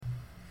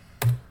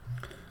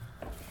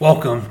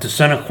Welcome to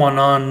Sine Qua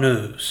Non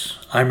News.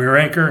 I'm your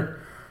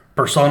anchor,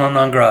 persona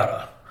non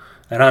grata,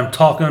 and I'm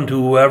talking to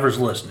whoever's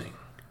listening.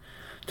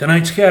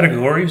 Tonight's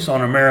categories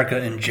on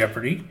America in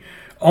Jeopardy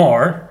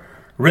are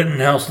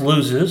Rittenhouse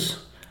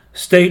loses,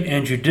 state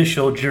and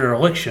judicial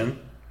dereliction,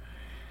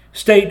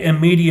 state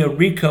and media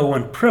RICO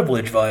and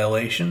privilege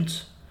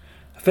violations,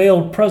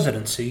 failed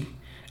presidency,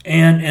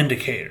 and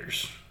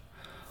indicators.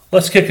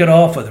 Let's kick it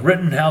off with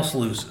Rittenhouse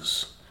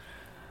loses.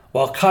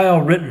 While Kyle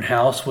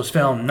Rittenhouse was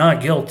found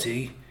not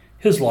guilty,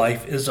 his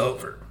life is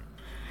over.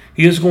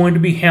 He is going to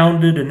be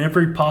hounded in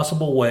every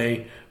possible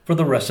way for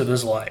the rest of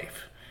his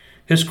life.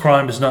 His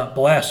crime is not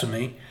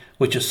blasphemy,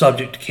 which is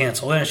subject to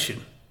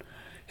cancellation.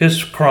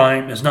 His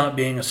crime is not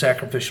being a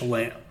sacrificial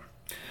lamb.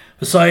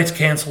 Besides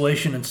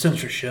cancellation and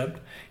censorship,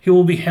 he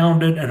will be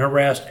hounded and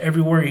harassed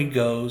everywhere he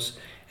goes,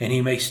 and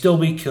he may still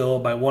be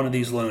killed by one of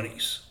these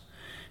loonies.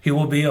 He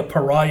will be a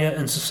pariah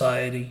in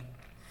society.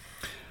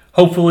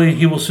 Hopefully,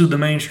 he will sue the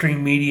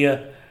mainstream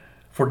media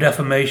for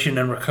defamation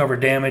and recover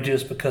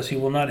damages because he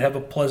will not have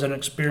a pleasant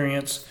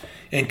experience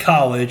in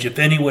college if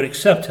any would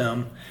accept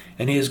him,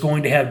 and he is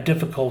going to have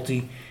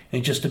difficulty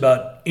in just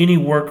about any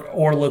work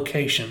or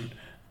location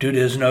due to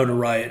his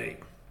notoriety.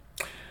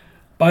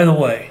 By the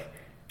way,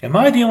 am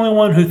I the only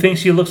one who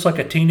thinks he looks like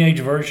a teenage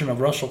version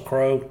of Russell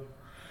Crowe?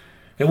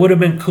 It would have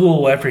been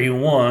cool after he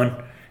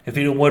won if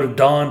he would have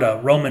donned a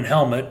Roman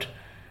helmet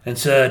and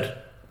said,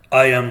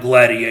 "I am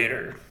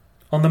Gladiator."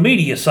 On the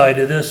media side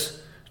of this,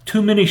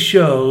 too many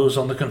shows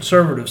on the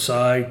conservative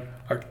side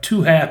are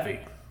too happy.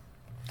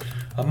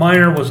 A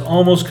minor was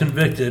almost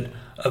convicted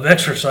of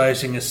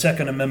exercising his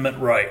Second Amendment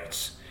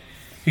rights.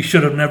 He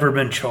should have never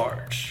been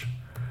charged.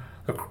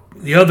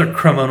 The other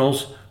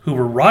criminals who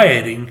were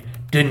rioting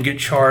didn't get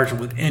charged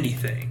with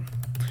anything.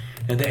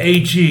 And the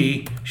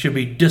AG should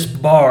be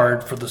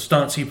disbarred for the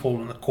stunts he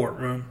pulled in the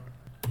courtroom.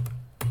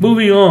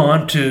 Moving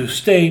on to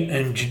state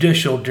and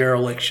judicial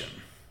dereliction.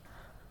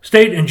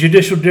 State and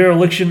judicial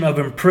dereliction of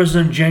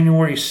imprisoned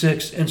January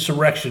 6th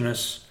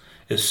insurrectionists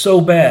is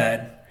so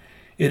bad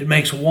it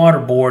makes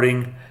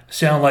waterboarding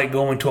sound like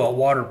going to a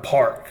water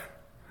park.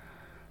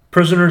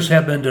 Prisoners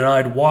have been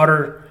denied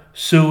water,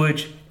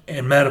 sewage,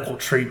 and medical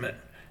treatment,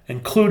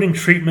 including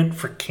treatment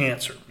for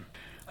cancer.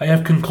 I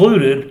have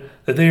concluded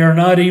that they are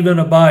not even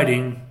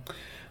abiding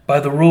by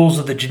the rules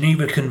of the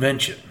Geneva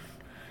Convention.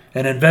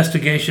 An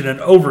investigation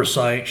and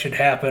oversight should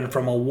happen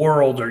from a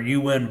world or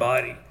UN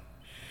body.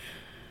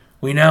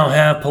 We now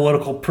have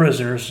political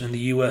prisoners in the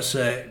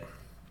USA.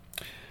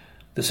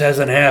 This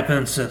hasn't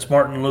happened since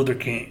Martin Luther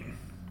King.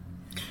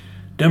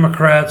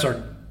 Democrats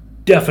are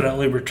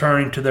definitely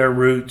returning to their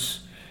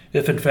roots,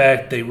 if in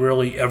fact they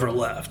really ever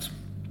left.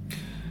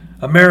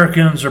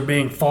 Americans are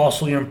being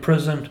falsely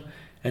imprisoned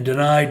and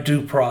denied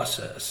due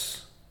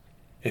process.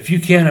 If you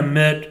can't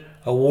admit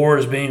a war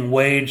is being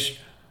waged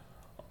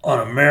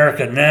on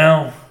America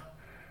now,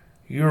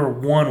 you're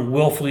one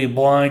willfully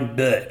blind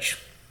bitch.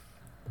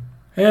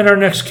 And our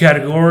next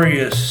category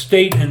is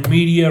state and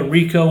media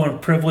RICO and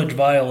privilege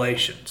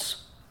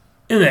violations.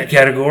 In that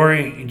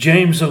category,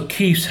 James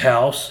O'Keefe's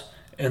house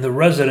and the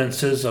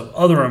residences of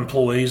other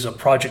employees of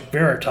Project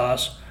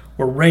Veritas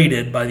were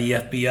raided by the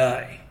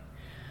FBI.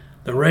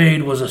 The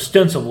raid was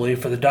ostensibly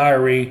for the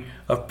diary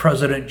of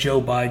President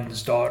Joe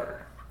Biden's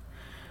daughter.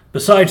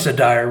 Besides the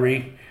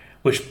diary,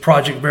 which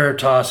Project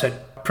Veritas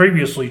had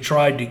previously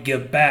tried to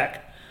give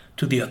back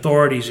to the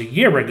authorities a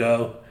year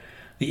ago,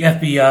 the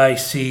FBI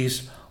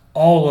seized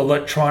all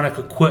electronic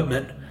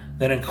equipment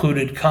that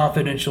included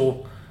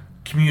confidential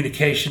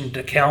communication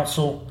to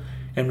counsel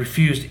and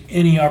refused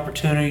any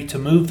opportunity to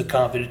move the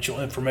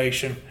confidential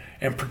information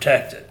and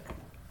protect it.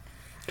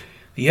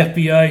 The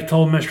FBI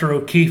told Mr.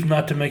 O'Keefe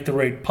not to make the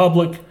raid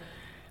public,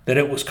 that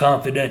it was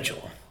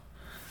confidential.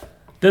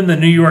 Then the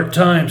New York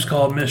Times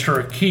called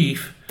Mr.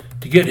 O'Keefe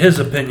to get his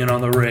opinion on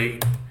the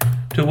raid,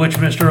 to which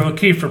Mr.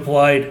 O'Keefe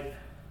replied,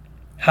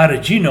 "How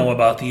did you know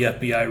about the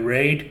FBI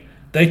raid?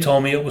 They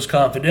told me it was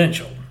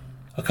confidential."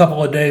 A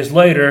couple of days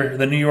later,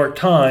 the New York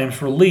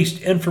Times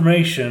released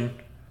information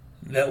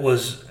that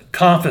was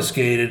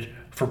confiscated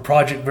for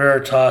Project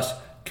Veritas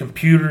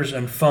computers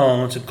and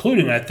phones,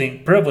 including, I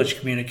think, privileged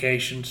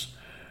communications,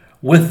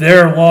 with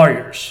their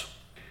lawyers.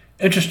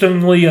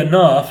 Interestingly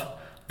enough,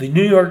 the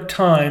New York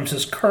Times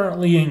is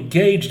currently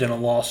engaged in a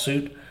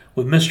lawsuit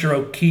with Mr.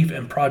 O'Keefe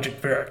and Project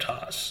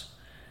Veritas.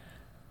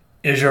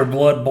 Is your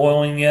blood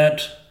boiling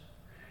yet?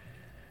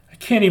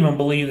 I can't even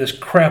believe this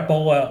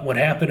crapola would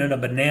happen in a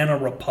banana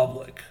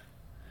republic.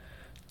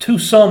 To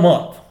sum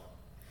up,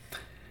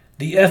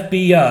 the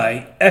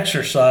FBI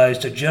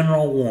exercised a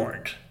general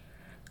warrant,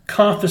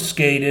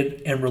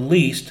 confiscated and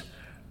released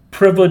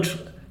privileged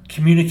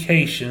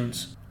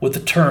communications with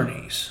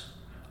attorneys,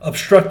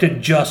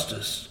 obstructed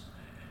justice,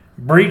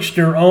 breached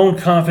their own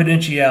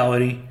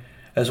confidentiality,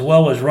 as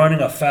well as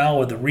running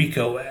afoul of the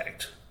RICO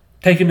Act.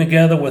 Taken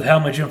together with how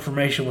much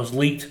information was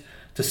leaked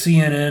to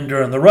CNN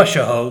during the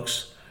Russia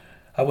hoax,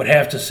 I would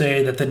have to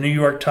say that the New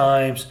York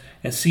Times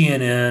and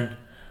CNN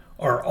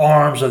are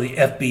arms of the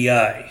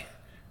FBI,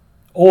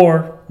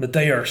 or that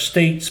they are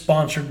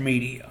state-sponsored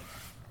media.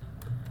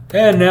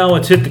 And now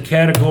it's hit the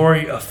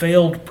category of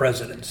failed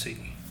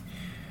presidency.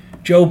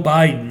 Joe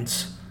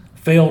Biden's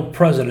failed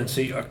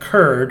presidency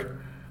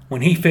occurred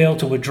when he failed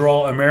to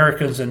withdraw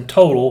Americans in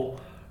total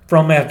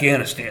from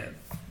Afghanistan.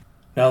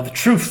 Now, the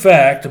true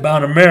fact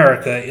about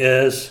America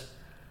is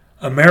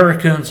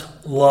Americans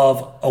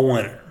love a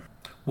winner.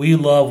 We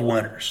love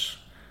winners,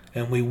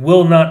 and we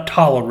will not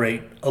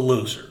tolerate a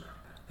loser.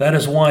 That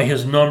is why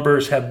his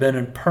numbers have been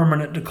in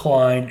permanent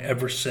decline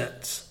ever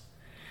since.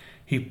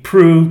 He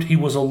proved he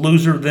was a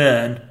loser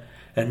then,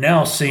 and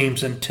now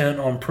seems intent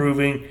on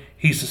proving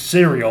he's a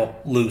serial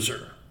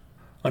loser.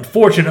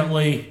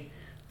 Unfortunately,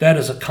 that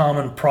is a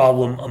common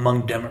problem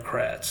among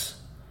Democrats.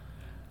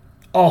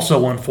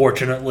 Also,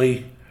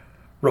 unfortunately,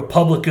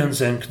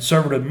 Republicans and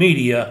conservative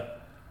media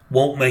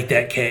won't make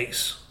that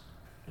case.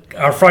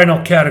 Our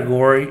final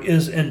category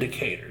is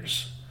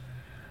indicators.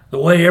 The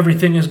way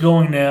everything is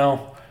going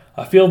now,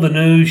 I feel the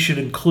news should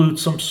include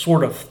some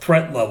sort of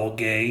threat level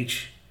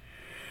gauge.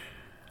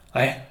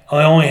 I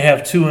only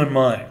have two in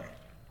mind.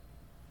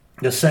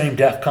 The same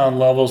DEFCON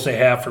levels they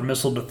have for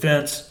missile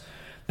defense.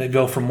 They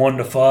go from 1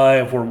 to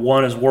 5, where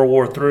 1 is World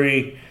War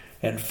III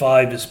and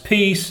 5 is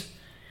peace,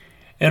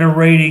 and a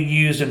rating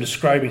used in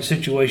describing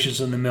situations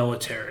in the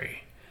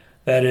military.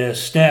 That is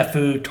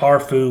SNAFU,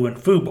 TARFU, and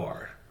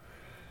FUBAR.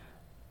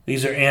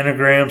 These are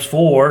anagrams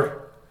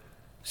for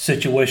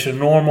situation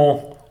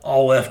normal,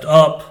 all effed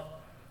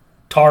up.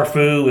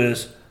 TARFU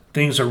is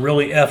things are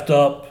really effed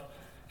up,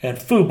 and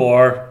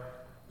FUBAR,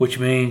 which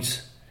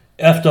means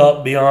effed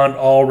up beyond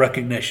all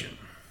recognition.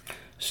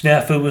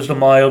 SNAFU is the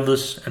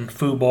mildest, and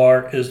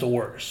FUBAR is the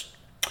worst.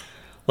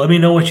 Let me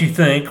know what you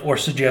think or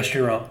suggest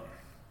your own.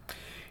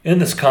 In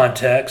this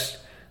context,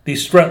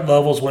 these threat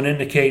levels would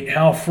indicate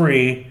how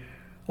free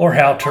or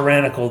how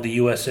tyrannical the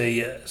USA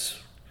is.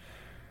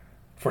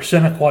 For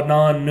Sine Qua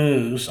Non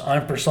News,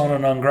 I'm Persona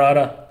Non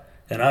Grata,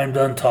 and I'm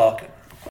done talking.